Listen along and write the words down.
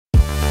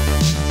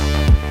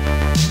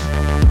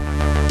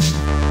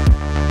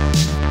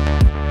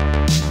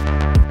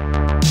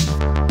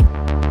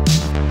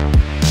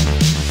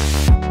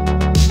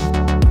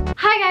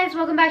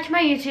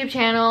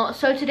channel.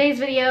 So today's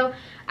video,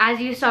 as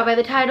you saw by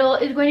the title,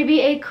 is going to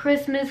be a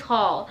Christmas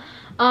haul.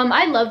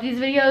 I love these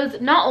videos,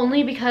 not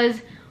only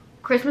because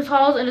Christmas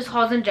hauls and just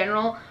hauls in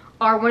general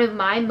are one of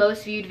my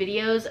most viewed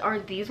videos, are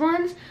these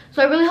ones.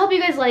 So I really hope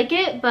you guys like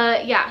it.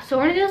 But yeah, so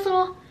we're gonna do this a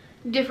little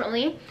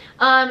differently.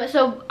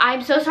 So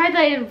I'm so sorry that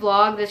I didn't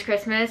vlog this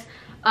Christmas.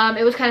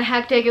 It was kind of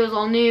hectic, it was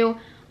all new.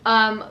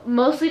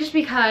 Mostly just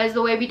because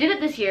the way we did it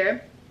this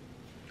year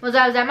was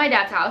I was at my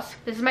dad's house.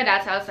 This is my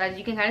dad's house, as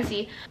you can kind of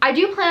see. I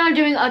do plan on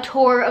doing a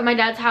tour of my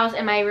dad's house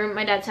and my room at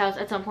my dad's house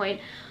at some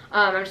point.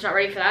 I'm just not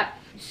ready for that.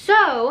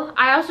 So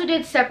I also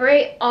did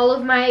separate all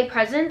of my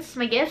presents,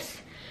 my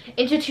gifts,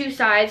 into two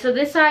sides. So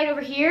this side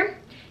over here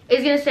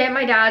is gonna stay at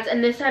my dad's,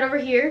 and this side over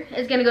here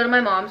is gonna go to my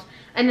mom's.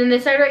 And then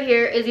this side right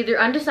here is either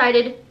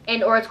undecided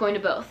and or it's going to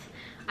both.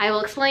 I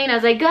will explain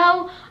as I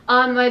go.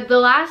 The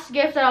last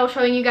gift that I was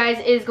showing you guys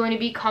is going to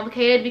be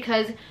complicated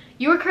because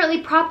you are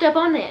currently propped up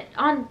on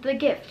the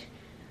gift.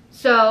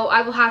 So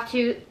I will have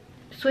to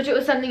switch it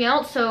with something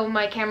else so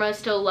my camera is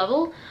still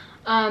level.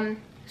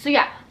 So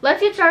yeah,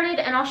 let's get started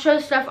and I'll show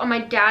stuff on my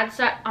dad's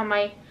side,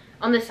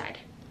 on this side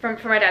from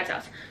my dad's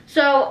house.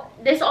 So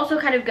this also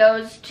kind of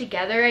goes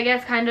together, I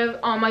guess, kind of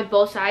on my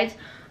both sides.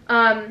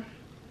 In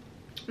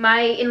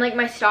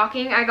my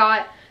stocking, I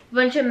got a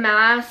bunch of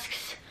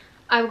masks.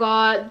 I've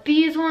got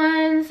these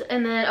ones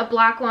and then a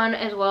black one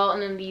as well,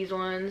 and then these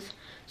ones.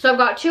 So I've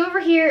got two over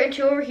here and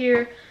two over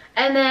here,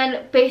 and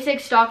then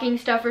basic stocking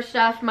stuffer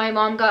stuff. My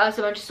mom got us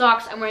a bunch of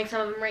socks. I'm wearing some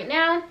of them right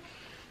now,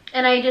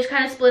 and I just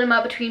kind of split them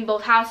up between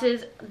both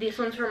houses. This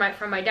one's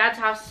from my dad's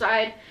house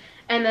side,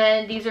 and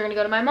then these are gonna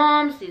go to my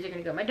mom's. These are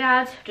gonna go to my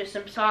dad's. Just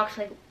some socks,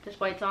 like this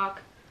white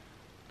sock.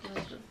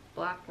 This is a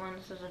black one.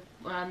 This is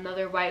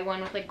another white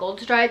one with like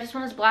gold stripes. This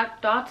one has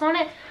black dots on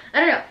it. I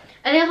don't know.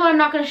 And the other one I'm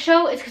not gonna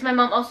show is because my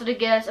mom also did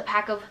get us a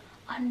pack of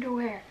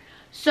underwear.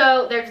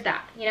 So there's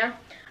that, you know.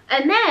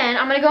 And then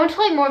I'm gonna go into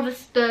like more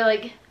of the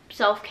like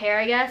self-care,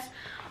 I guess,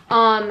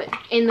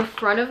 in the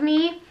front of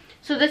me.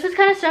 So this is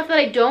kind of stuff that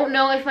I don't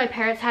know if my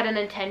parents had an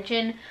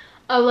intention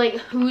of like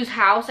whose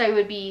house I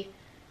would be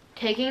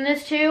taking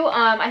this to.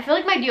 I feel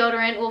like my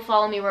deodorant will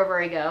follow me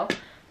wherever I go.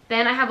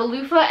 Then I have a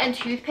loofah and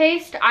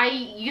toothpaste. I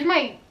use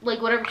my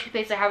like whatever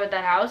toothpaste I have at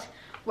that house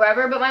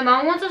wherever, but my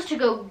mom wants us to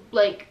go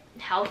like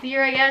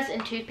healthier, I guess,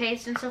 in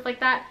toothpaste and stuff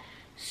like that.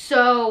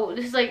 So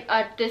this is like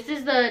this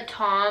is the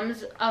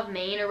Tom's of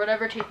Maine or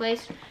whatever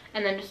toothpaste,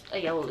 and then just a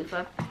yellow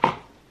loofah.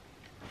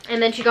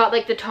 And then she got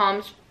like the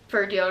Tom's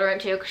for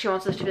deodorant too, because she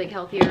wants us to be like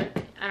healthier,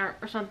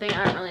 or something.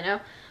 I don't really know,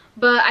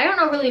 but I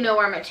don't really know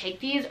where I'm gonna take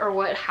these or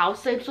what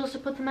house I'm supposed to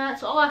put them at.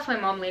 So I'll ask my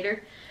mom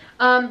later.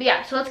 But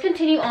yeah, so let's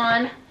continue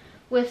on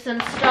with some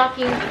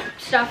stocking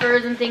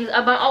stuffers and things.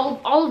 About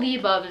all of the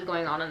above is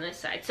going on this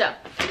side. So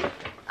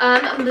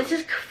this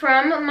is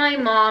from my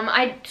mom.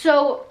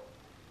 So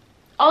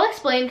I'll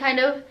explain kind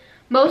of,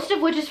 most of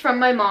which is from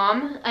my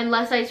mom,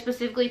 unless I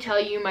specifically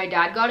tell you my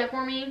dad got it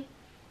for me,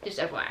 just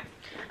FYI.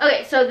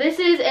 Okay, so this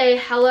is a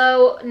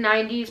Hello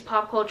 90s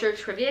pop culture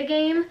trivia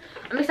game.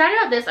 I'm excited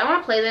about this. I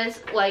want to play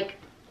this, like,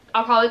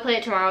 I'll probably play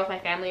it tomorrow with my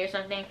family or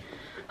something.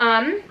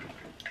 Then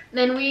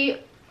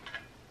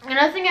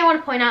another thing I want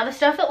to point out, the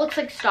stuff that looks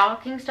like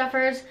stocking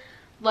stuffers,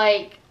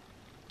 like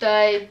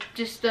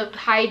just the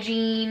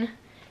hygiene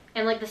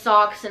and like the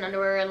socks and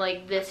underwear and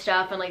like this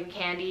stuff and like the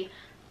candy,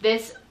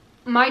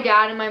 my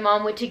dad and my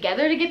mom went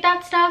together to get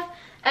that stuff,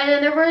 and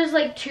then there was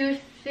like two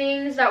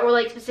things that were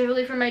like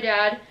specifically for my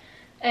dad,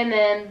 and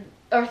then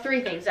or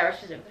three things that were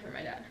specifically for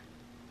my dad,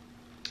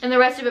 and the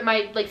rest of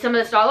it, some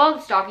of all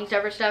the stocking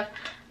stuffer stuff,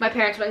 my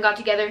parents went and got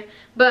together.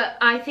 But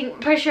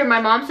pretty sure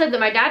my mom said that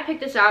my dad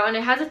picked this out, and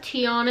it has a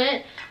T on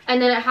it, and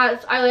then it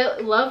has, I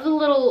love the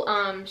little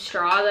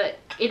straw that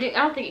I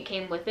don't think it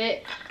came with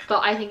it, but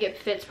I think it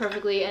fits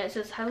perfectly, and it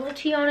says has a little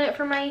T on it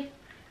for me.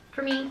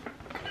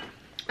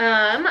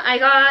 I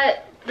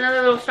got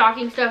another little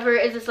stocking stuffer.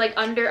 Is this like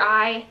under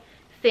eye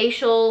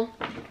facial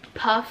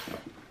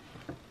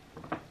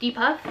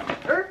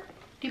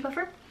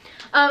depuffer.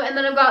 And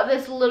then I've got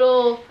this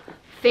little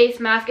face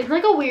mask. It's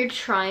like a weird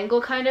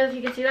triangle kind of,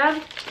 you can see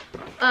that.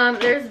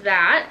 There's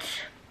that.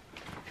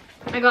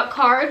 I got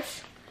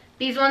cards.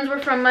 These ones were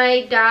from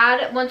my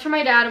dad. One's from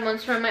my dad and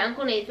one's from my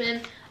Uncle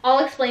Nathan.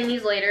 I'll explain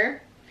these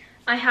later.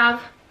 I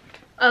have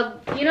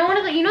you know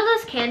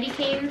those candy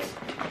canes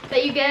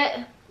that you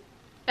get?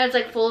 And it's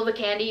like full of a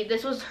candy.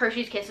 This was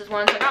Hershey's Kisses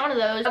one, so I got one of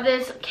those. I have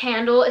this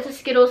candle. It's a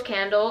Skittles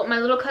candle. My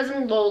little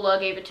cousin Lola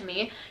gave it to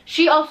me.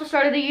 She also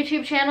started a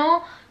YouTube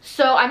channel,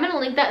 so I'm gonna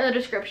link that in the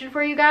description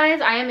for you guys.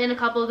 I am in a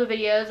couple of the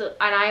videos, and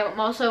I am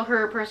also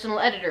her personal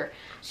editor,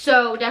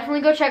 so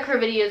definitely go check her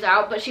videos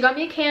out. But she got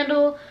me a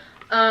candle.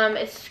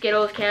 It's a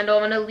Skittles candle.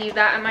 I'm gonna leave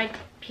that in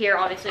here,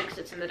 obviously, because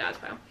it's in the dad's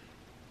pile.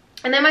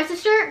 And then my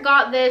sister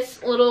got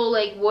this little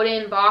like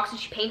wooden box, and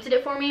she painted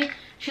it for me.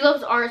 She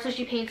loves art, so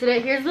she painted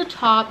it. Here's the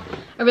top.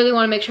 I really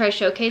want to make sure I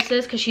showcase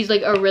this because she's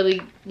like a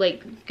really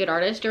like good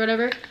artist or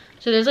whatever.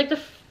 So there's like the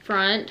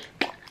front,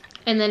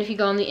 and then if you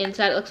go on the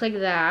inside, it looks like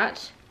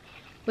that,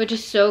 which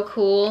is so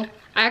cool.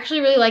 I actually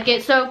really like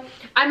it. So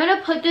I'm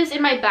gonna put this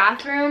in my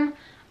bathroom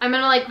I'm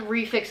gonna like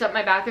refix up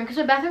my bathroom because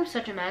my bathroom's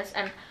such a mess,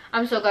 and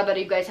I'm so glad that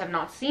you guys have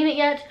not seen it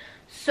yet.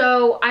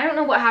 So I don't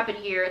know what happened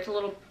here. It's a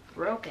little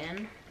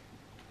broken.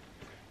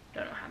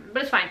 Don't know what happened,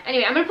 but it's fine.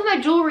 Anyway, I'm gonna put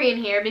my jewelry in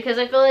here because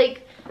I feel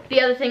like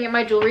the other thing that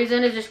my jewelry's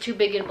in is just too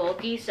big and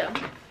bulky. So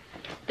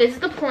this is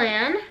the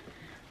plan.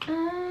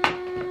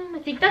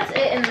 I think that's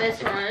it in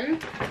this one.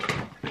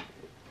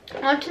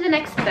 On to the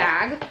next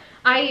bag.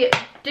 I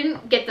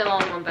didn't get them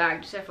all in one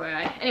bag, just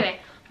FYI. Anyway,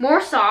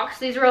 more socks.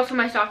 These are also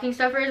my stocking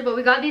stuffers, but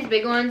we got these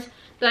big ones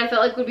that I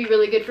felt like would be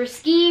really good for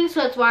skiing,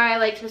 so that's why I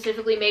like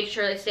specifically made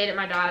sure they stayed at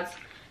my dad's,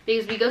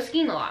 because we go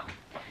skiing a lot.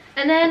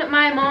 And then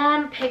my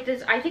mom picked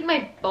this, I think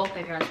both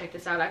my parents picked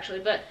this out actually,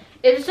 but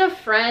it's just a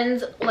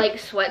Friends like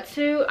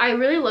sweatsuit. I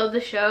really love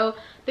the show.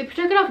 They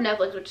took it off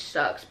Netflix, which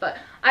sucks, but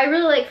I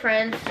really like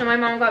Friends, so my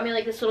mom got me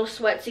like this little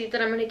sweatsuit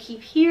that I'm gonna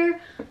keep here,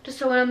 just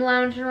so when I'm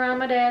lounging around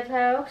my dad's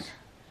house.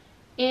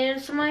 And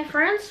it's my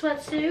Friends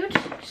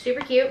sweatsuit,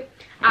 super cute.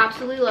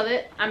 Absolutely love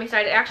it. I'm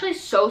excited. It's actually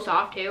so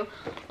soft too.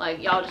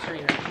 Like, y'all just don't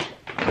even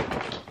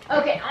know.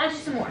 Okay, on to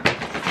some more.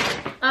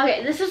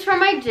 Okay, this is from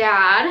my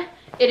dad.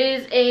 It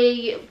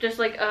is just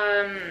like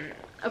a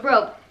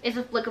robe. It's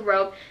like a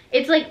robe.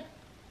 It's like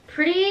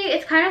pretty,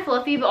 it's kind of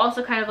fluffy, but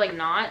also kind of like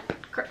not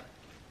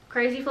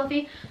crazy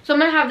fluffy. So I'm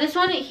gonna have this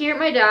one here at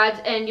my dad's,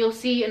 and you'll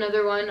see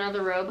another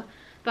robe,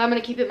 but I'm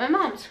gonna keep it at my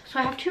mom's. So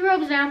I have 2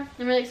 robes now.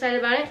 I'm really excited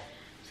about it.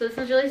 So this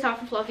one's really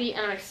soft and fluffy,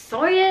 and I'm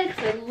excited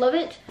because I love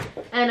it,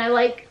 and I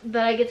like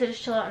that I get to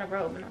just chill out in a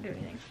robe and not do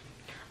anything.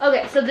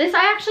 Okay, so this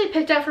I actually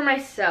picked out for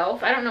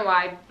myself. I don't know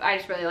why, I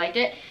just really liked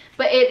it.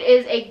 But it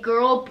is a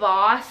Girl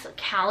Boss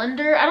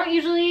calendar. I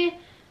usually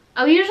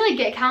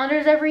get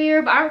calendars every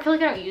year, but I don't feel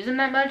like I don't use them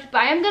that much. But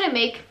I am gonna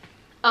make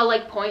a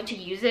like point to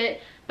use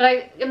it. But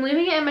I am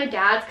leaving it in my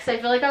dad's because I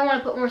feel like I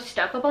want to put more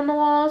stuff up on the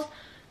walls.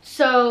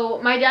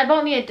 So my dad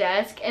bought me a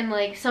desk, and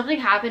like something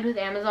happened with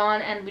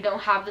Amazon, and we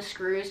don't have the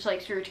screws to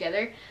like screw it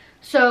together.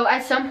 So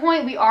at some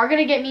point we are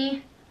gonna get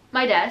me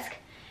my desk,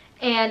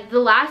 and the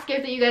last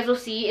gift that you guys will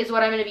see is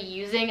what I'm gonna be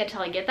using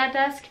until I get that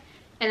desk,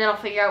 and then I'll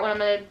figure out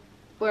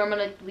where I'm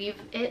gonna leave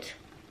it.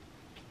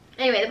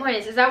 Anyway, the point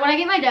is that when I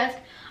get my desk,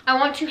 I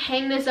want to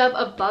hang this up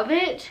above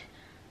it.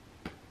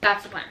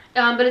 That's the plan.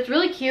 But it's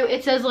really cute.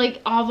 It says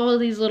like all of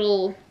these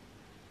little,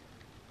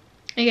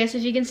 I guess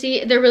if you can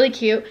see, they're really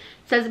cute. It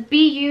says,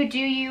 be you, do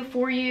you,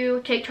 for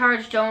you, take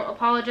charge, don't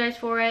apologize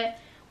for it,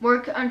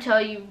 work until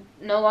you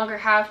no longer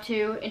have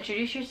to,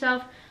 introduce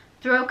yourself,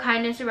 throw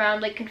kindness around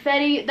like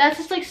confetti. That's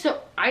just like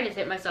so, I just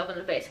hit myself in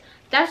the face.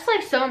 That's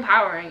like so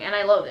empowering, and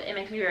I love it. It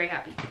makes me very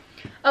happy.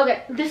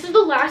 Okay, this is the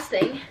last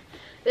thing.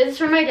 This is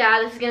from my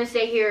dad. This is gonna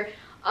stay here,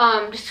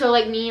 just so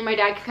like me and my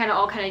dad can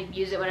all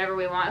use it whenever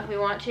we want, if we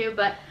want to.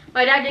 But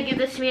my dad did give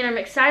this to me, and I'm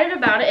excited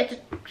about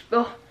it.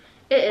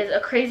 It is a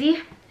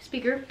crazy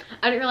speaker.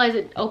 I didn't realize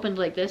it opened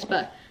like this,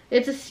 but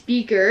it's a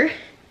speaker.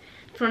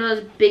 It's one of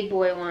those big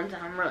boy ones,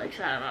 and I'm really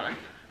excited about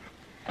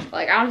it.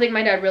 Like, I don't think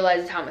my dad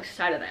realizes how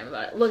excited I am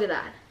about it. Look at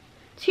that.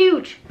 It's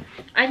huge.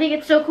 I think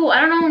it's so cool.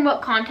 I don't know in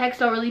what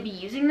context I'll really be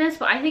using this,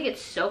 but I think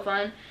it's so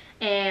fun,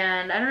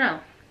 and I don't know.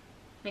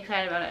 I'm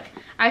excited about it.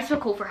 I just feel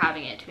cool for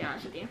having it, to be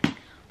honest with you.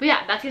 But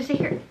yeah, that's gonna stay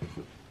here.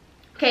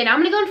 Okay, now I'm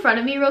gonna go in front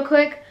of me real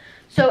quick.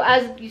 So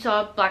as you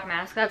saw, black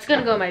mask, that's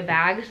gonna go in my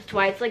bag. That's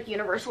why it's like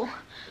universal.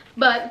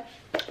 But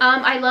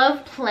I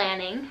love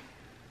planning.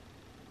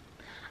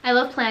 I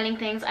love planning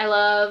things. I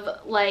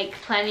love like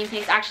planning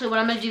things. Actually, what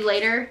I'm gonna do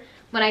later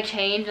when I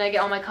change and I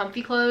get all my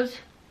comfy clothes.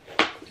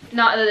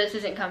 Not that this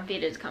isn't comfy,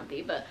 it is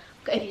comfy, but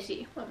if you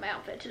see my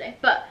outfit today.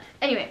 But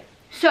anyway,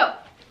 so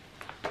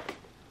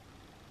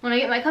when I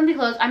get my comfy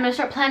clothes, I'm gonna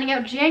start planning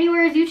out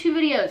January's YouTube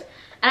videos.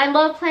 And I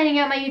love planning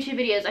out my YouTube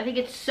videos. I think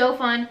it's so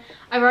fun.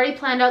 I've already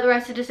planned out the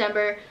rest of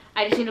December.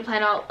 I just need to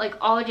plan out like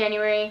all of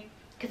January,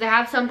 because I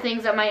have some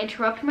things that might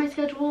interrupt my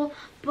schedule,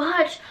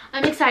 but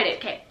I'm excited.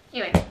 Okay,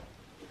 anyway,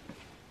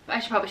 I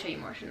should probably show you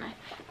more, shouldn't I?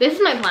 This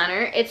is my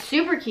planner. It's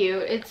super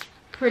cute. It's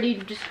pretty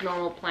just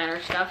normal planner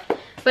stuff,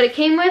 but it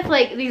came with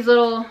like this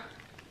little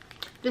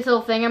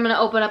thing I'm gonna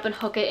open up and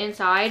hook it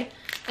inside,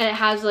 and it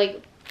has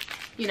like,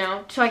 you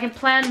know, so I can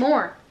plan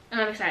more,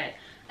 and I'm excited.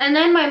 And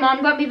then my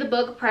mom got me the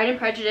book Pride and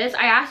Prejudice.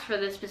 I asked for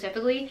this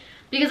specifically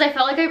because I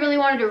felt like I really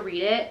wanted to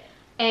read it,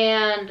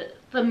 and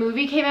the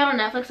movie came out on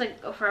Netflix like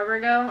forever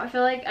ago, I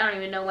feel like. I don't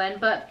even know when,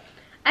 but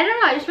I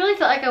don't know. I just really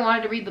felt like I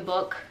wanted to read the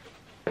book.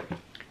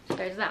 So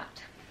there's that.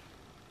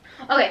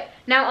 Okay,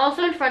 now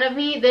also in front of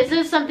me, this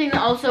is something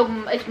that also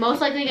is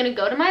most likely going to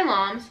go to my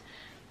mom's,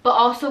 but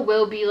also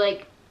will be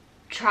like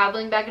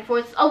traveling back and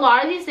forth. A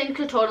lot of these things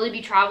could totally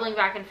be traveling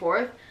back and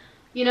forth,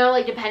 you know,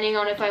 like depending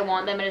on if I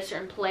want them at a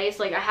certain place.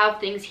 Like I have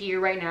things here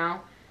right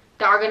now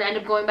that are going to end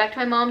up going back to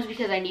my mom's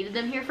because I needed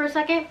them here for a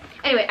second.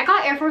 Anyway, I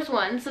got Air Force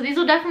Ones, so these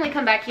will definitely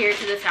come back here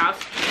to this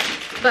house.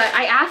 But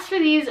I asked for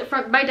these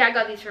from, my dad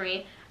got these for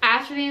me. I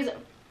asked for these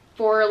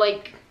for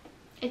like,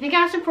 I think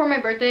I asked him for my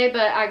birthday,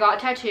 but I got a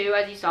tattoo,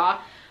 as you saw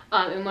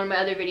in one of my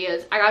other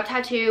videos. I got a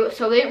tattoo,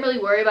 so they didn't really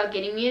worry about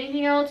getting me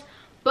anything else.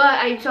 But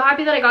I'm so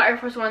happy that I got Air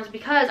Force Ones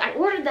because I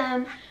ordered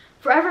them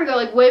forever ago,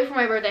 like way before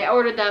my birthday. I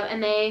ordered them,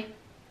 and they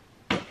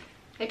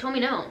They told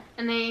me no,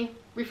 and they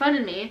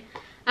refunded me.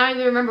 I don't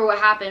even remember what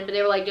happened, but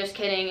they were like, just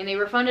kidding, and they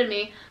refunded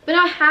me. But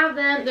now I have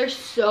them. They're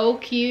so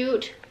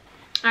cute.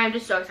 I'm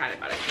just so excited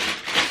about it.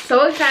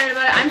 So excited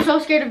about it. I'm so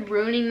scared of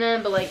ruining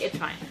them, but like, it's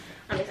fine.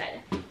 I'm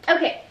excited.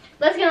 Okay,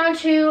 let's get on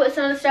to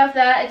some of the stuff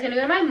that is gonna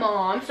go to my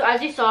mom. So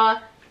as you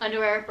saw,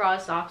 underwear,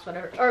 bras, socks,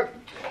 whatever. Or,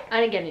 I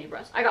didn't get any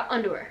bras. I got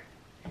underwear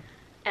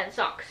and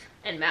socks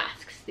and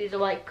masks. These are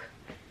like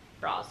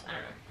bras, I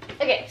don't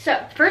know. Okay,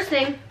 so first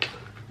thing,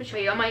 I'll show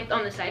you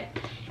on this side,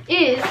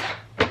 is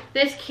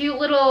this cute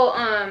little,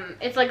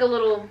 it's like a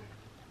little,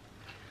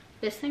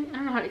 this thing, I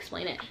don't know how to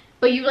explain it.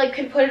 But you like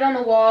can put it on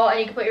the wall and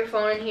you can put your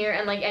phone in here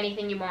and like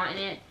anything you want in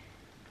it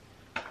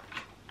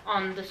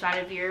on the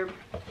side of your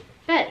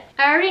bed.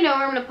 I already know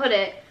where I'm gonna put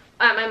it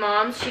at my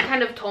mom's. She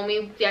kind of told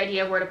me the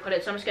idea of where to put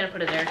it, so I'm just gonna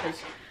put it there because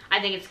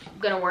I think it's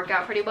gonna work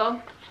out pretty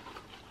well.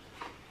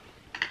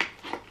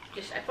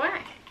 Just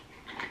FYI.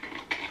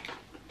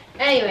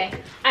 Anyway,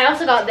 I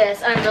also got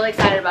this and I'm really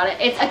excited about it.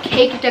 It's a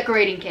cake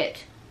decorating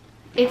kit.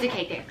 It's a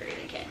cake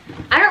decorating kit.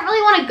 I don't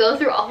really want to go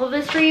through all of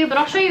this for you, but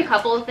I'll show you a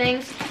couple of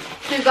things.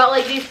 So we've got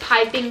like these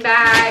piping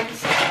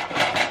bags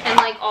and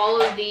like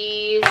all of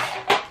these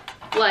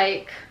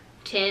like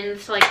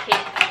tins to like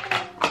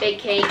bake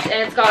cakes,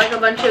 and it's got like a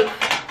bunch of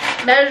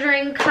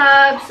measuring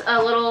cups,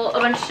 a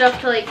bunch of stuff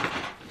to like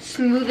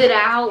smooth it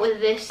out with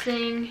this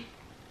thing.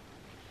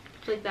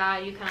 Like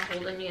that, you kind of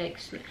hold it and you like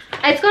smooth.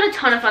 It's got a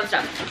ton of fun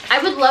stuff.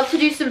 I would love to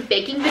do some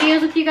baking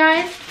videos with you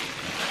guys.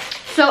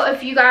 So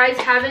if you guys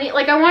have any,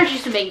 like I want to do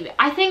some baking.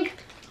 I think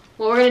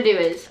what we're gonna do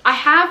is, I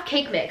have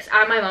cake mix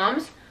at my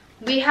mom's.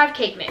 We have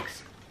cake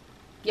mix.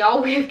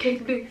 Y'all, we have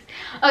cake mix.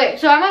 Okay,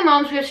 so at my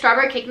mom's we have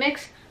strawberry cake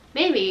mix.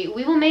 Maybe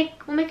we'll make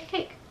a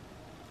cake.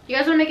 You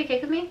guys want to make a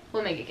cake with me?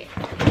 We'll make a cake.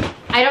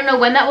 I don't know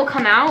when that will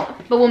come out,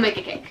 but we'll make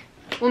a cake.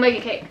 We'll make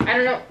a cake. I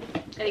don't know. I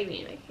think we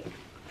need to make a cake.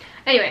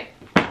 Anyway,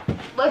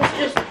 let's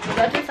just put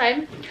that to the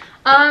side.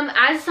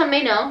 As some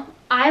may know,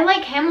 I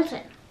like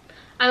Hamilton.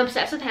 I'm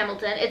obsessed with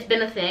Hamilton. It's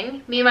been a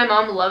thing. Me and my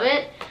mom love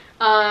it.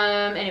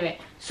 Anyway,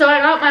 so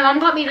my mom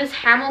got me this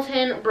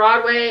Hamilton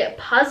Broadway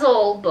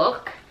puzzle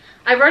book.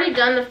 I've already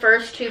done the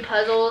first 2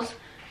 puzzles.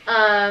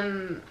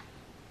 I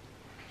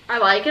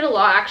like it a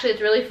lot. Actually,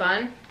 it's really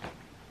fun.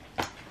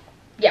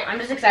 Yeah, I'm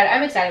just excited.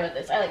 I'm excited about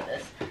this. I like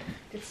this.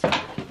 Good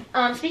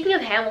stuff. Speaking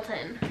of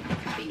Hamilton,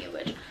 speaking of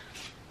which,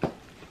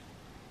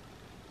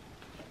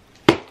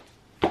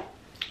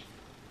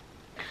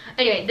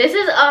 anyway, this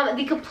is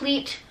the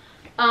complete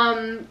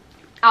album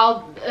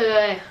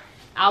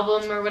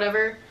or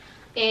whatever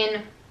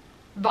in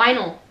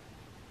vinyl.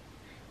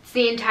 It's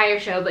the entire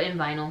show, but in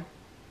vinyl.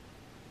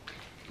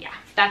 Yeah,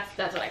 that's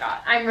what I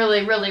got. I'm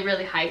really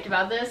hyped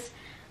about this.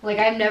 Like,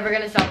 I'm never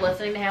gonna stop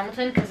listening to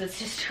Hamilton because it's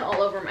just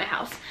all over my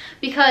house.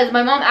 Because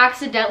my mom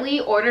accidentally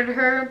ordered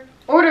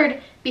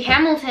the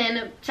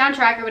Hamilton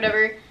soundtrack or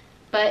whatever,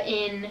 but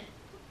in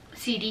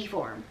CD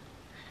form.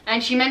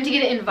 And she meant to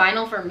get it in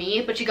vinyl for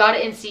me, but she got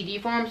it in CD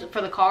form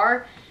for the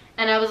car.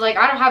 And I was like,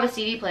 I don't have a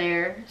CD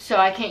player, so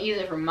I can't use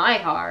it for my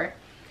car.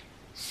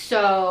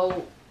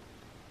 So,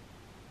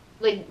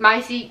 like,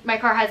 my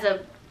car has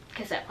a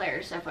cassette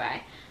player, so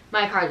FYI.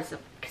 My car has a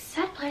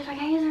cassette player, so I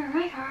can't use it for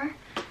my car.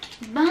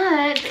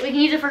 But we can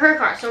use it for her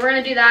car, so we're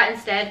gonna do that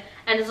instead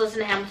and just listen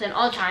to Hamilton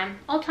all the time.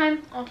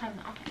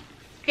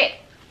 Okay.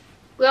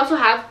 We also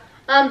have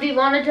the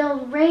Lana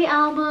Del Rey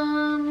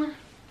album.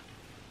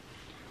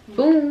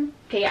 Boom.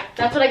 Okay, yeah,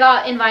 that's what I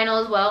got in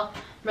vinyl as well.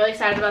 I'm really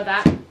excited about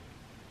that.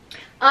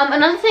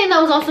 Another thing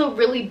that was also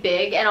really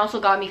big and also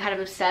got me kind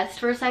of obsessed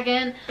for a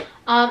second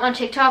on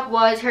TikTok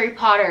was Harry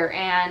Potter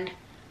and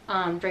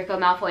Draco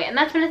Malfoy, and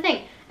that's been a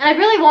thing. And I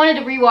really wanted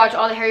to rewatch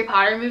all the Harry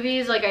Potter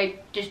movies, like I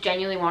just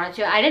genuinely wanted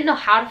to. I didn't know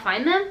how to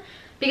find them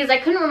because I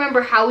couldn't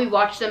remember how we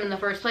watched them in the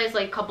first place,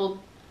 like a couple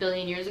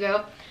billion years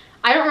ago.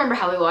 I don't remember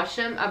how we watched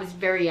them. I was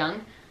very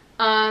young.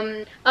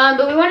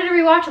 But we wanted to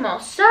rewatch them all.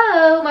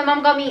 So my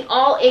mom got me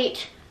all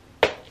 8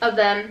 of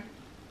them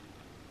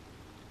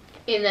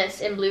in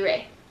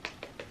Blu-ray.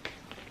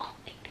 All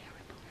 8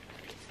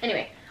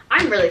 Anyway,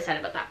 I'm really excited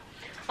about that.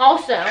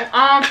 Also,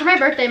 for my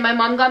birthday, my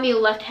mom got me a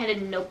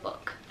left-handed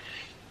notebook.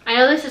 I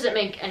know this doesn't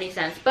make any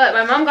sense, but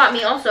my mom got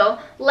me also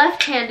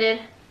left-handed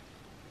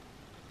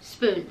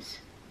spoons.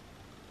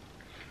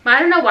 I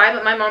don't know why,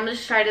 but my mom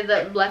just decided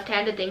that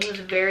left-handed things was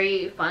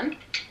very fun.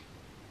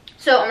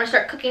 So I'm gonna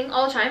start cooking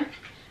all the time.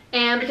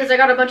 And because I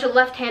got a bunch of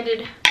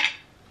left-handed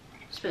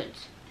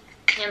spoons.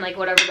 And like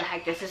whatever the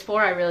heck this is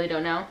for, I really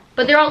don't know.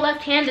 But they're all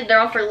left-handed, they're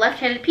all for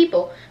left-handed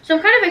people. So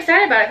I'm kind of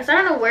excited about it because I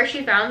don't know where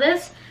she found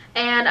this.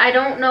 And I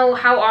don't know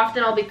how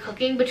often I'll be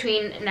cooking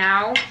between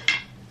now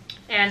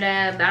and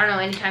I don't know,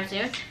 anytime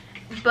soon.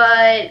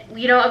 But,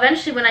 you know,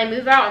 eventually when I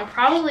move out, I'm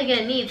probably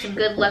gonna need some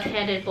good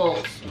left-handed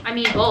bowls. I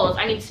mean bowls,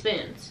 I need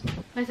spoons.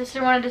 My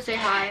sister wanted to say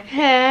hi.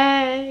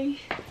 Hey.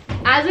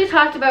 As we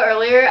talked about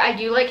earlier, I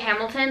do like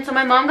Hamilton. So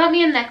my mom got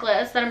me a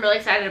necklace that I'm really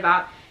excited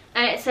about.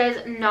 And it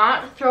says,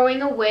 "Not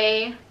throwing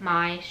away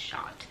my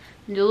shot."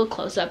 I'll do a little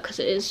close up because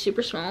it is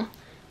super small.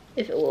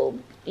 If it will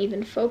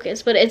even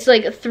focus. But it's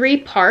like a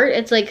 3-part.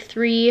 It's like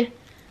 3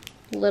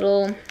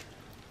 little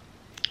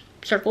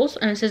circles,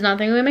 and it says not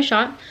throwing away my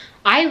shot.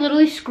 I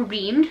literally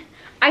screamed.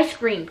 I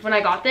screamed when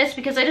I got this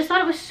because I just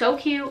thought it was so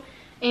cute,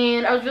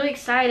 and I was really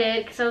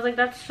excited because I was like,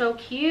 that's so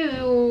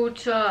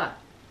cute.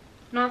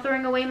 Not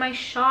throwing away my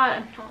shot.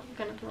 I'm not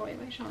gonna throw away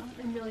my shot.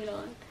 I'm really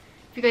not.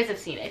 If you guys have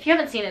seen it. If you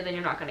haven't seen it, then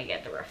you're not gonna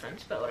get the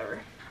reference, but whatever.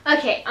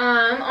 Okay,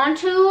 on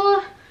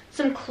to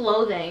some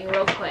clothing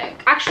real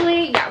quick.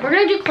 Actually, yeah, we're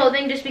gonna do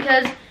clothing just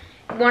because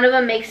one of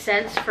them makes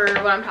sense for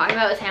what I'm talking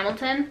about is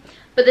Hamilton.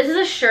 But this is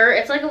a shirt.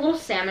 It's like a little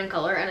salmon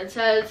color, and it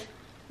says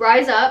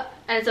Rise Up,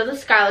 and it says the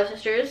Schuyler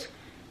Sisters.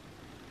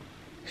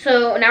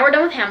 So now we're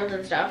done with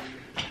Hamilton stuff.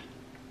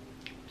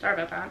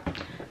 Sorry about that.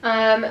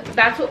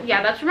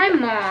 That's for my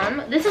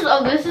mom. This is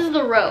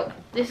the robe.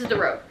 This is the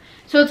robe.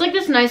 So it's like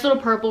this nice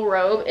little purple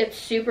robe. It's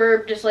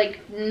super just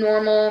like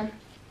normal,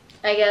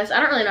 I guess. I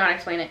don't really know how to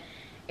explain it.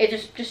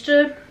 It's just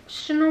a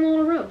normal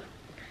little robe.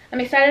 I'm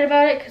excited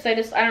about it because I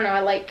don't know, I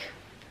like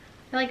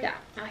that.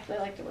 I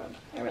like the robe.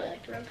 I really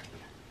like the robe.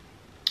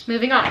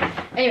 Moving on.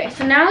 Anyway,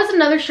 so now is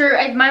another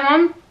shirt. My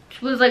mom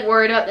was like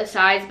worried about the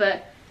size,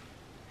 but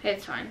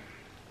it's fine.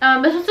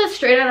 This one says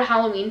Straight Outta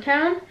Halloween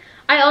Town.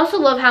 I also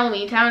love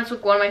Halloween Town. It's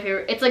like one of my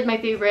favorite. It's like my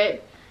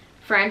favorite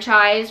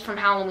franchise from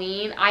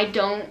Halloween. I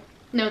don't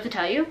know what to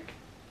tell you.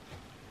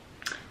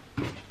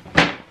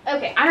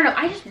 Okay, I don't know.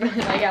 I just really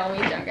like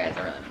Halloween Town, guys.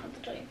 I really don't know what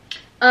to tell you.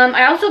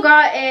 I also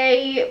got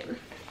a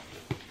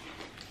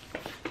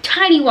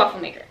tiny waffle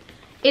maker.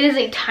 It is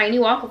a tiny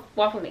waffle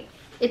maker.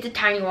 It's a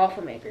tiny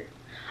waffle maker.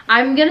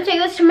 I'm gonna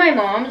take this to my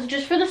mom's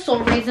just for the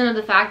sole reason of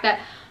the fact that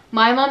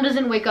my mom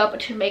doesn't wake up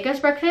to make us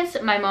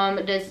breakfast. My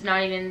mom does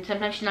not even,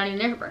 sometimes she's not even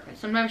there for breakfast.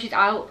 Sometimes she's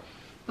out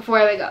before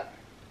I wake up.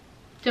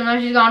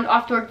 Sometimes she's gone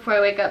off to work before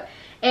I wake up.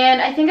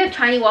 And I think a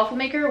tiny waffle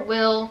maker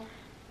will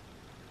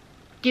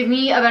give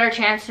me a better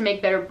chance to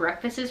make better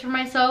breakfasts for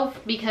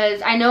myself,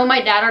 because I know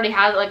my dad already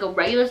has like a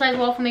regular size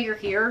waffle maker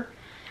here,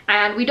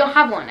 and we don't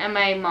have one at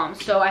my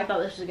mom's, so I thought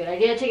this was a good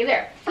idea to take it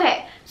there.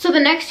 Okay, so the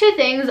next two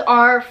things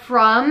are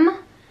from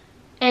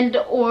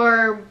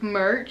or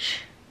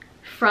merch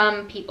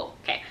from people.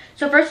 Okay,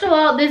 so first of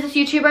all, there's this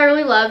YouTuber I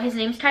really love. His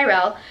name's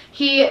Tyrell.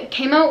 He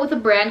came out with a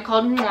brand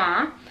called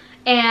Moi,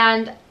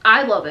 and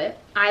I love it.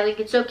 I think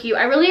it's so cute.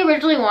 I really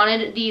originally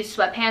wanted these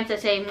sweatpants that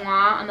say Moi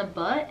on the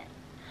butt,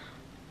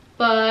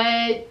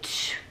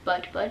 but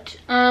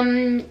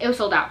it was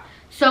sold out.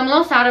 So I'm a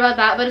little sad about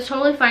that, but it's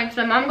totally fine because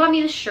my mom got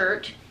me this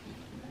shirt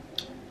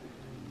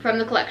from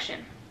the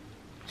collection.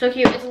 So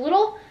cute. It's a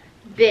little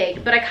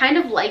big, but I kind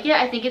of like it.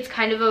 I think it's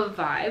kind of a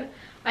vibe.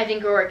 I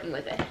think we're working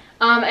with it.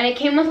 And it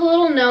came with a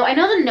little note. I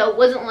know the note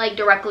wasn't like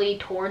directly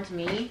towards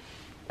me.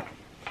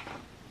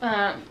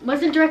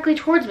 Wasn't directly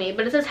towards me,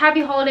 but it says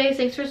Happy Holidays.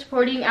 Thanks for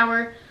supporting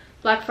our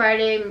Black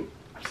Friday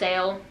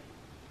sale.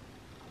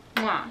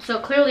 Mwah. So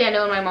clearly I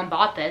know when my mom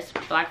bought this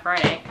Black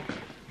Friday.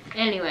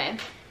 Anyway,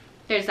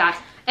 there's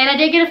that. And I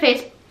did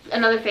get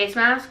another face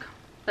mask.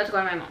 That's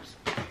going to my mom's.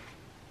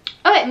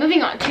 Okay,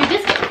 moving on to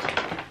this gift.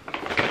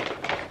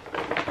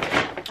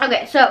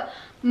 Okay, so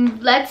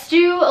let's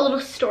do a little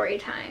story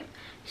time.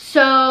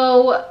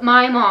 So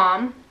my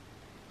mom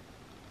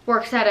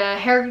works at a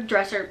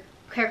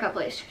haircut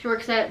place.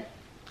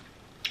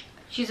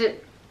 She's at,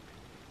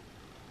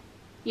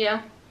 you know,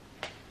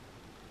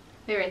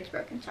 my brain's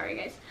broken, sorry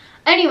guys.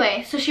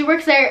 Anyway, so she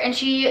works there and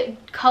she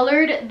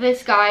colored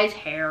this guy's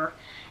hair,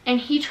 and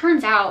he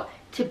turns out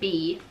to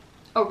be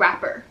a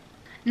rapper.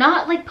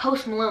 Not like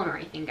Post Malone or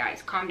anything,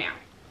 guys. Calm down.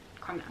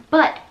 Calm down.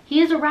 But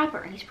he is a rapper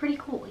and he's pretty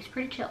cool. He's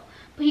pretty chill.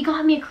 But he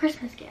got me a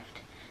Christmas gift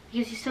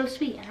because he's so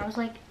sweet. And I was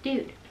like,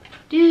 dude,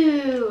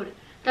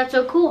 that's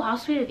so cool. How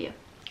sweet of you.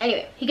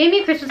 Anyway, he gave me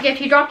a Christmas gift.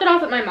 He dropped it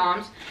off at my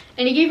mom's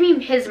and he gave me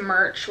his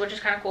merch, which is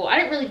kind of cool. I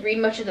didn't really read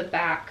much of the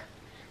back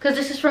because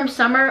this is from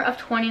summer of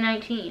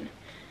 2019.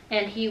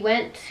 And he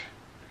went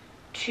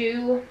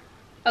to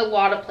a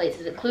lot of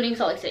places, including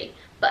Salt Lake City.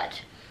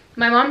 But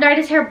my mom dyed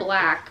his hair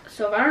black,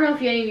 so I don't know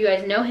if any of you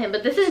guys know him,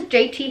 but this is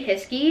JT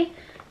Hiskey.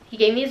 He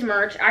gave me his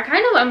merch. I'm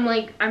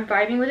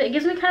vibing with it. It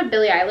gives me kind of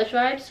Billie Eilish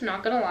vibes,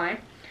 not gonna lie.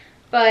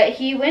 But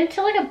he went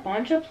to like a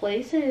bunch of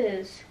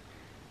places.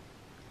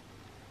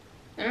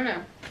 I don't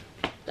know.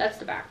 That's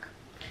the back.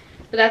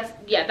 But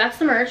that's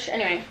the merch.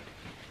 Anyway,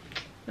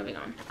 moving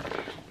on.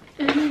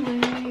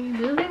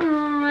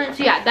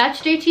 So yeah,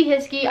 that's JT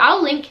Hiskey.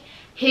 I'll link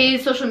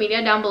his social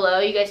media down below.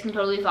 You guys can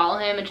totally follow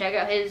him and check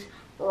out his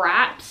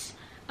raps.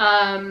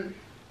 I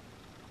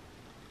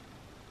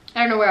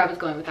don't know where I was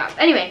going with that.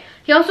 Anyway,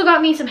 he also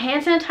got me some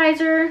hand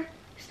sanitizer.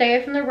 Stay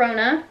away from the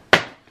Rona.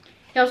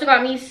 He also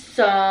got me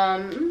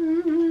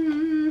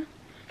some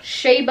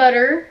shea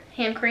butter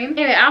hand cream.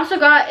 Anyway, I also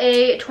got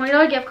a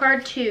 $20 gift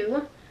card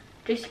to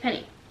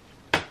JCPenney.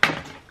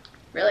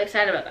 Really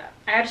excited about that.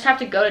 I just have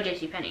to go to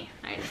JCPenney.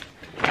 I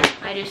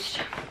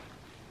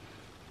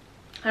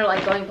don't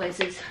like going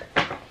places.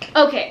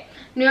 Okay,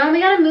 now we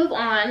gotta move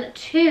on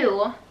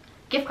to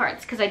gift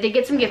cards, because I did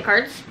get some gift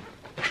cards.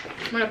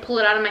 I'm gonna pull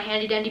it out of my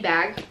handy dandy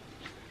bag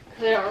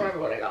because I don't remember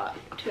what I got,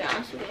 to be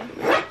honest with you.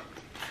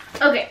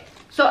 Okay,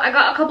 So I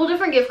got a couple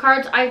different gift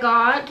cards. I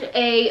got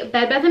a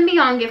Bed Bath &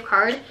 Beyond gift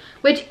card,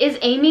 which is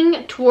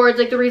aiming towards,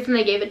 like, the reason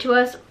they gave it to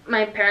us,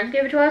 my parents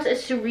gave it to us,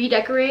 is to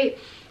redecorate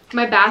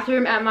my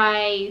bathroom at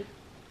my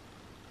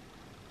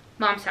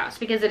mom's house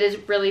because it is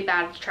really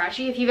bad. It's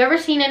trashy. If you've ever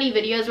seen any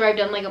videos where I've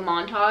done like a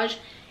montage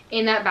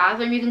in that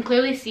bathroom, you can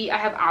clearly see I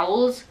have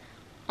owls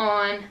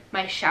on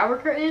my shower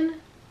curtain.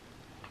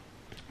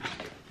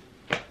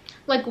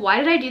 Like, why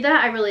did I do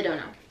that? I really don't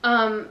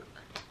know.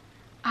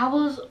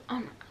 Owls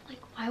on, like,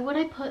 why would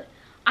I put,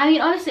 I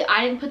mean, honestly,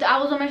 I didn't put the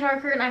owls on my shower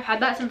curtain. I've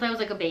had that since I was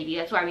like a baby.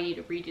 That's why we need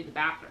to redo the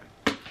bathroom.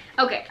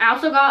 Okay, I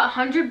also got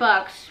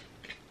 $100.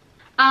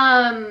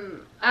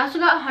 I also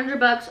got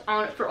 $100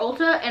 on for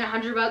Ulta and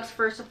 $100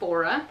 for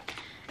Sephora.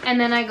 And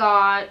then I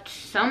got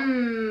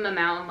some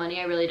amount of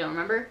money, I really don't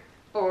remember,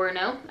 or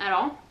no at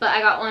all, but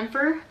I got one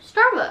for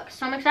Starbucks.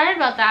 So I'm excited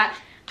about that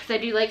because I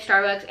do like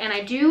Starbucks, and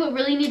I do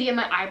really need to get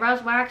my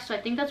eyebrows waxed. So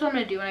I think that's what I'm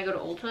gonna do when I go to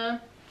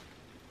Ulta,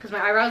 because my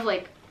eyebrows,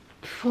 like,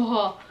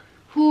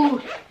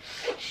 whew,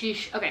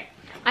 sheesh. Okay,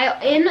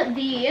 in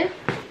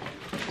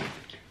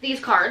these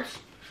cards,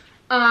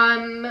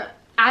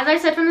 as I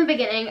said from the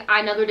beginning,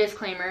 another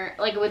disclaimer,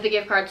 like with the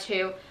gift cards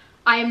too,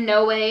 I am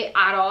no way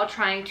at all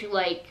trying to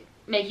like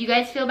make you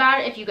guys feel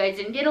bad if you guys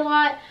didn't get a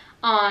lot.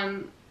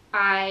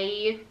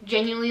 I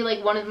genuinely,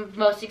 like, one of the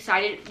most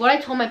excited, what I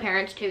told my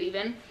parents too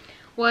even,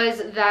 was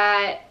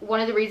that one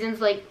of the reasons,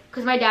 like,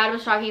 because my dad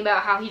was talking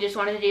about how he just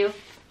wanted to do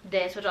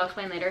this, which I'll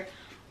explain later,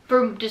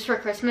 just for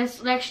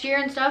Christmas next year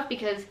and stuff,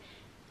 because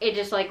it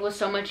just, like, was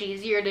so much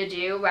easier to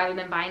do rather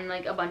than buying,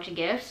 like, a bunch of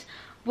gifts.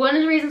 One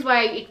of the reasons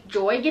why I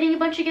enjoy getting a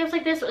bunch of gifts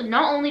like this,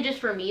 not only just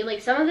for me,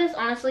 like, some of this,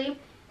 honestly,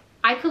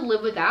 I could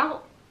live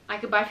without. I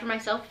could buy for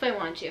myself if I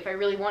wanted to, if I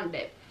really wanted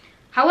it.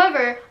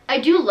 However, I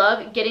do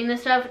love getting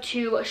this stuff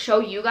to show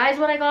you guys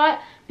what I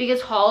got,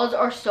 because hauls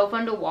are so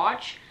fun to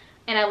watch,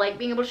 and I like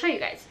being able to show you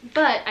guys.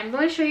 But I'm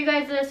going to show you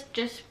guys this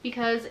just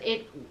because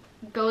it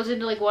goes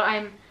into, like, what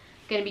I'm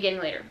going to be getting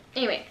later.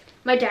 Anyway,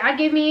 my dad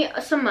gave me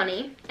some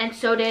money, and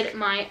so did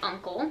my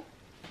uncle,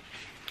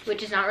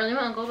 which is not really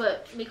my uncle,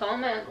 but we call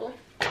him my uncle.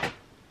 I'm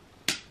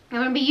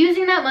going to be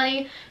using that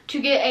money to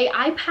get an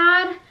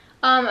iPad,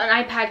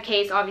 an iPad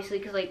case, obviously,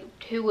 because, like,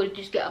 who would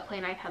just get a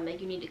plain iPad?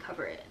 Like, you need to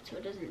cover it so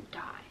it doesn't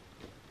die.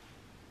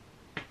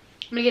 I'm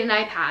going to get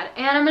an iPad,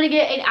 and I'm going to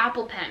get an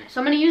Apple Pen. So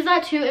I'm going to use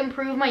that to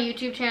improve my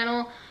YouTube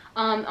channel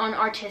on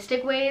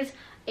artistic ways.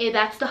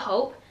 That's the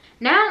hope.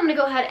 Now I'm going to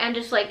go ahead and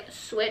just, like,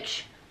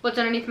 switch what's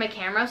underneath my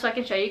camera so I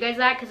can show you guys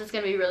that, because it's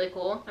going to be really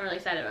cool. I'm really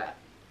excited about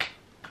it.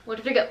 Where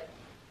did we go?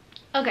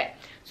 Okay,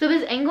 so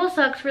this angle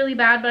sucks really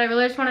bad, but I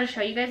really just wanted to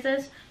show you guys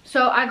this.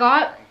 So I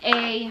got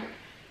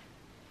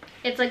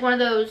it's like one of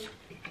those,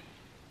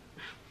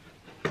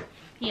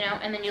 you know,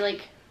 and then you,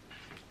 like,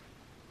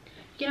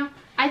 you know,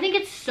 I think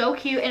it's so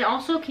cute. And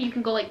also you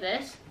can go like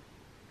this,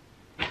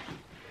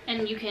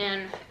 and you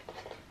can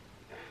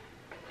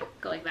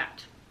go like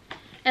that.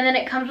 And then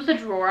it comes with a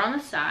drawer on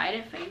the side,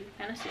 if you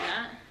kind of see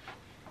that.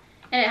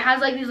 And it has,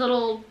 like,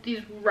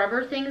 these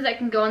rubber things that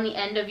can go on the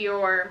end of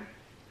your,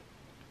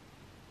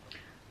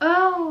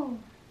 oh,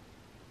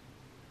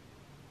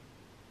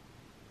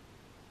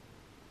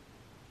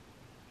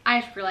 I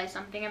just realized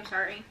something, I'm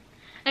sorry.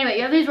 Anyway,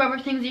 you have these rubber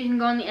things that you can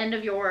go on the end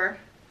of your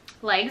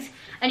legs,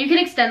 and you can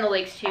extend the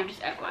legs too,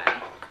 just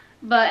FYI.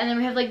 But, and then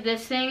we have, like,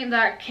 this thing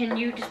that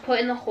you just put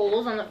in the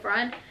holes on the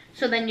front,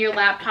 so then your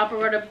laptop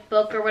or a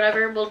book or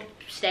whatever will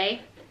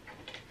stay.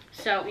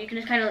 So you can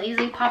just kind of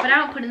easily pop it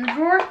out, put it in the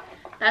drawer.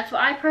 That's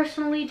what I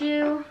personally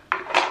do.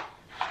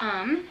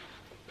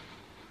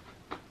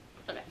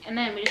 Okay, and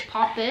then we just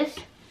pop this.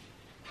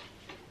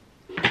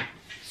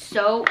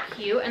 So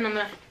cute, and I'm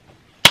gonna,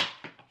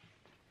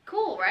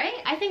 cool, right?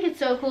 I think it's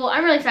so cool.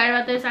 I'm really excited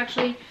about this,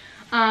 actually.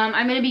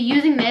 I'm gonna be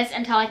using this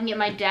until I can get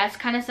my desk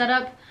kind of set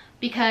up,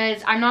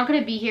 because I'm not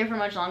gonna be here for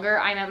much longer.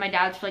 I'm at my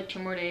dad's for like 2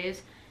 more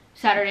days,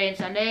 Saturday and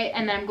Sunday,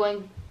 and then I'm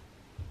going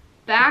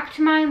back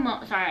to my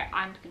mom. Sorry,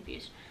 I'm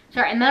confused.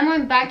 Sorry, and then I'm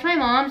going back to my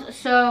mom's,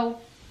 so,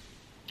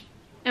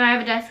 and I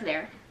have a desk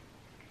there.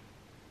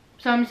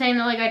 So I'm saying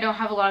that, like, I don't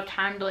have a lot of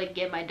time to, like,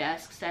 get my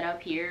desk set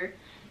up here.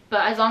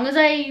 But as long as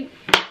I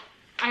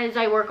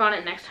work on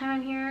it next time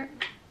I'm here,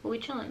 we'll be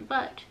chilling.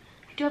 But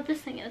I do have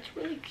this thing, and it's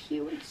really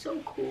cute. It's so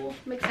cool.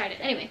 I'm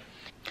excited. Anyway.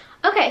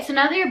 Okay, so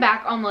now that you're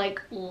back on,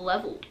 like,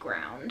 leveled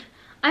ground,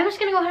 I'm just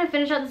gonna go ahead and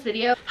finish out this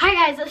video. Hi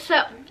guys,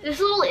 so this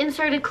is a little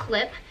inserted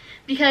clip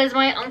because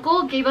my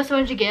uncle gave us a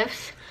bunch of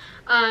gifts.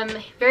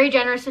 Very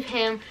generous of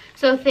him,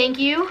 so thank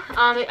you.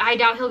 I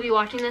doubt he'll be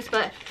watching this,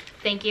 but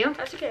thank you.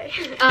 That's okay.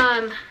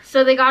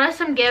 So they got us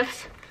some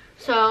gifts,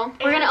 so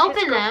we're gonna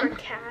open them.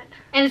 Kat.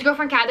 And his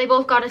girlfriend Kat, they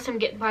both got us some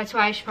gifts. That's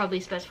why I should probably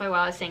specify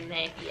while I was saying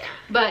they. Yeah.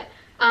 But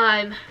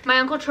my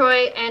Uncle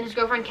Troy and his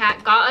girlfriend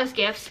Kat got us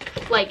gifts,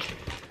 like,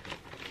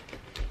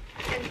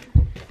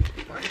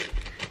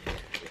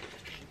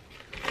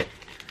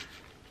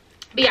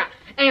 but yeah,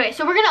 anyway,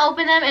 so we're gonna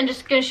open them and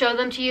just gonna show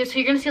them to you. So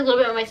you're gonna see a little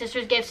bit of my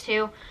sister's gifts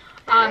too,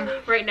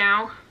 right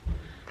now.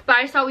 But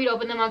I just thought we'd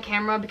open them on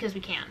camera because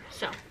we can.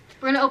 So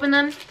we're gonna open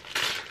them.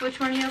 Which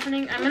one are you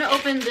opening? I'm gonna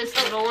open this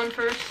little one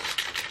first.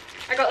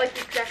 I got like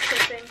the exact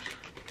same thing.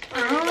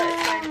 Oh. But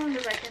it's fine,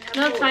 'cause I can have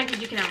No, it's more. fine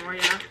because you can have more,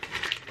 yeah.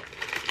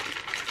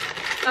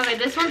 Okay,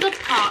 this one's a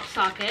pop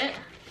socket.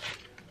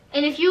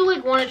 And if you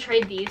like want to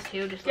trade these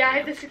two, just Yeah, let I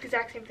have me this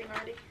exact same thing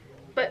already.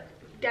 But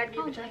Dad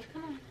gave know. it to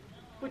me.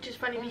 Which is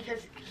funny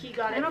because he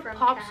got I it have from a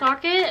pop Kat.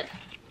 socket.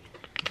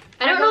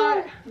 I don't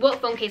know what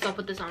phone case I'll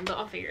put this on, but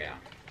I'll figure it out.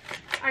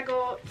 I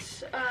got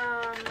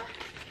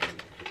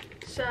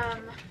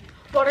some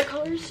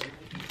watercolors.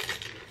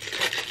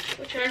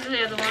 Which There's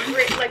the other one.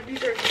 great. Like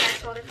these are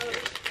nice watercolors.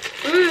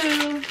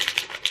 Ooh.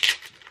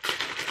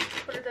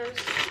 What are those?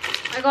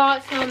 I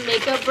got some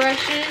makeup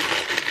brushes.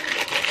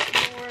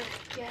 More,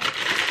 yeah.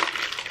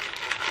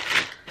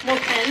 More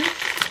pens.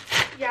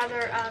 Yeah,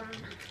 they're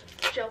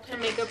gel pens. Some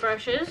makeup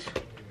brushes.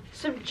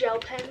 Some gel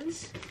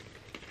pens.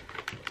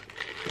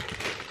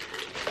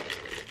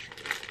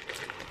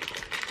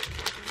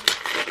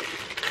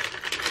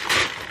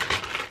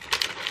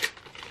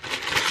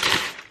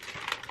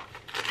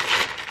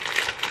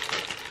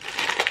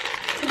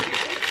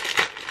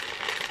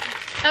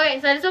 Okay,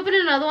 so I just opened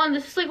another one.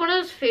 This is like one of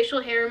those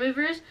facial hair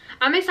removers.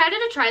 I'm excited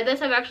to try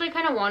this. I've actually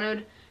kind of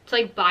wanted to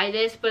like buy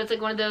this, but it's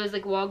like one of those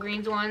like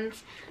Walgreens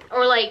ones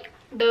or like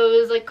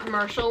those like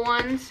commercial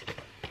ones.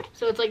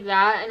 So it's like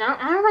that, and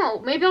I don't know.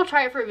 Maybe I'll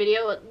try it for a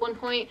video at one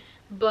point,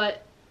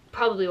 but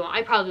probably won't.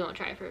 I probably won't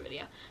try it for a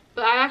video.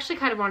 But I actually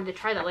kind of wanted to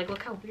try that. Like,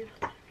 look how weird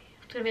that's gonna be.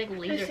 It's gonna be like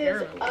laser This hair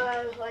is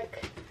removal.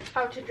 like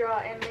how to draw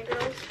anime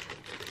girls.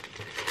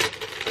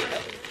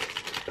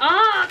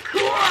 Ah,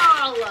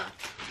 cool!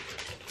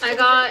 I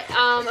got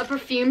a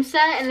perfume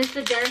set, and it's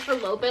the Jennifer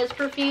Lopez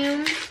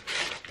perfume.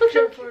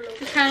 Jennifer Lopez.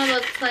 This kind of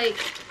looks like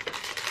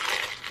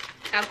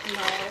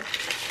alcohol.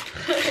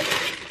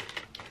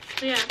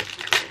 So yeah,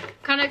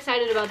 kind of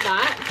excited about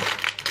that.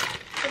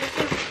 So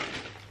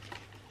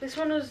this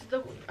one was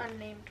the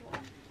unnamed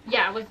one.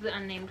 Yeah, it was the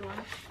unnamed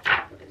one.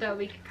 So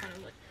we can kind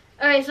of look.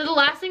 Okay, so the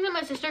last thing that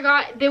my sister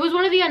got, there was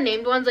one of the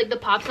unnamed ones, like the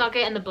pop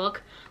socket and the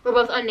book were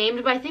both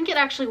unnamed, but I think it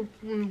actually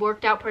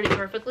worked out pretty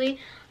perfectly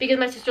because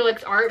my sister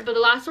likes art. But the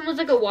last one was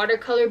like a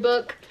watercolor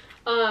book.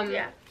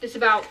 Yeah. It's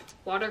about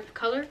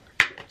watercolor.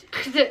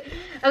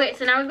 Okay,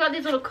 so now we've got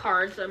these little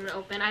cards that I'm gonna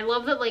open. I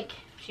love that like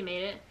she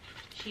made it.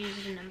 She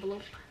uses an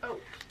envelope. Oh.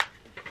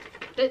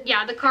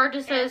 Yeah, the card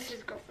just And says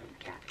his girlfriend,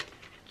 Kat.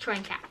 Troy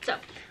and Cat. So,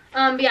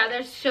 but yeah,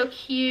 they're so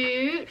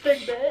cute.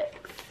 30 bucks.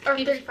 Or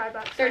Cute. 35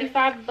 bucks.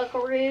 35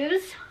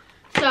 buckaroos.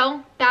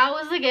 So that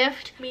was the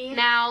gift. Me.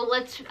 Now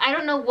I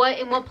don't know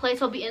in what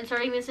place I'll be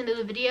inserting this into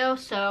the video,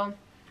 so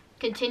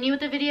continue with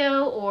the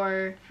video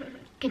or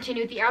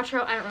continue with the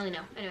outro. I don't really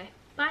know. Anyway,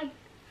 bye.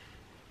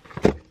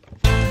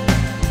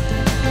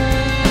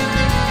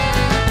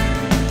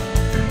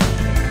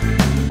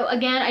 So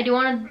again, I do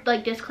want to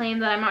like disclaim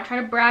that I'm not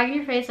trying to brag in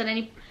your face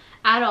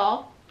at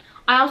all.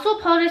 I also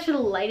apologize for the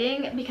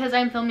lighting because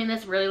I'm filming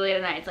this really late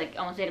at night. It's like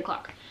almost 8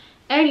 o'clock.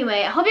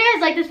 Anyway, I hope you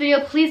guys like this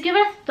video. Please give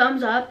it a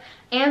thumbs up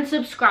and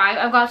subscribe.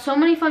 I've got so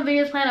many fun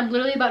videos planned. I'm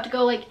literally about to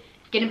go like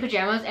get in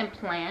pajamas and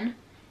plan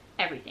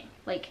everything.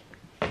 Like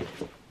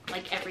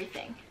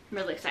everything. I'm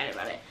really excited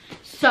about it.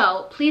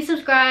 So please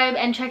subscribe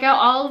and check out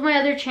all of my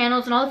other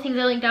channels and all the things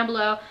I link down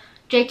below.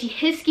 JT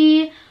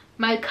Hiskey,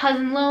 my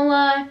cousin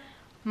Lola,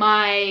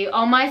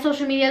 all my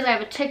social medias. I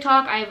have a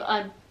TikTok. I have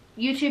a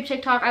YouTube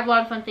TikTok. I have a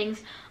lot of fun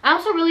things. I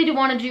also really do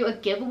want to do a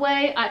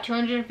giveaway at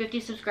 250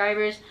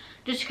 subscribers.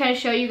 Just to kind of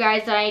show you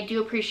guys that I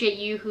do appreciate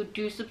you who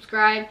do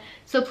subscribe.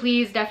 So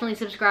please definitely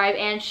subscribe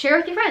and share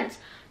with your friends.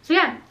 So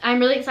yeah, I'm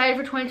really excited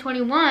for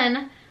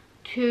 2021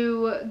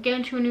 to get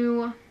into a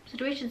new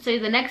situation. So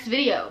the next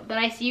video that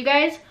I see you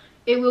guys,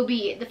 it will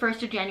be the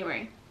 1st of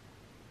January.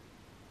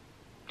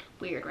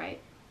 Weird,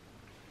 right?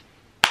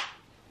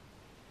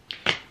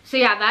 So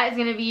yeah, that is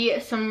going to be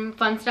some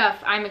fun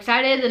stuff. I'm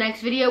excited. The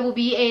next video will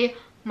be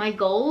my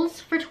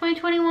goals for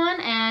 2021,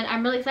 and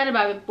I'm really excited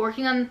about it.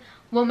 Working on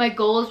what my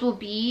goals will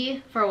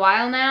be for a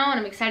while now, and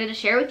I'm excited to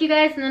share with you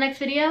guys in the next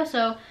video.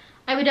 So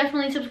I would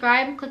definitely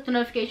subscribe and click the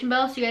notification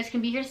bell so you guys can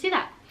be here to see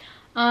that.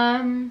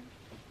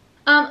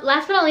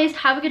 Last but not least,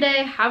 have a good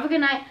day, have a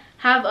good night,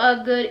 have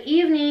a good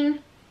evening,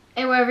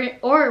 and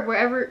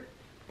wherever.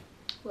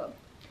 Whoa.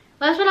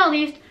 Last but not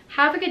least,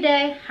 have a good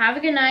day, have a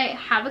good night,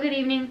 have a good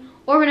evening,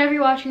 or whenever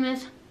you're watching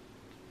this.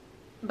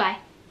 Bye.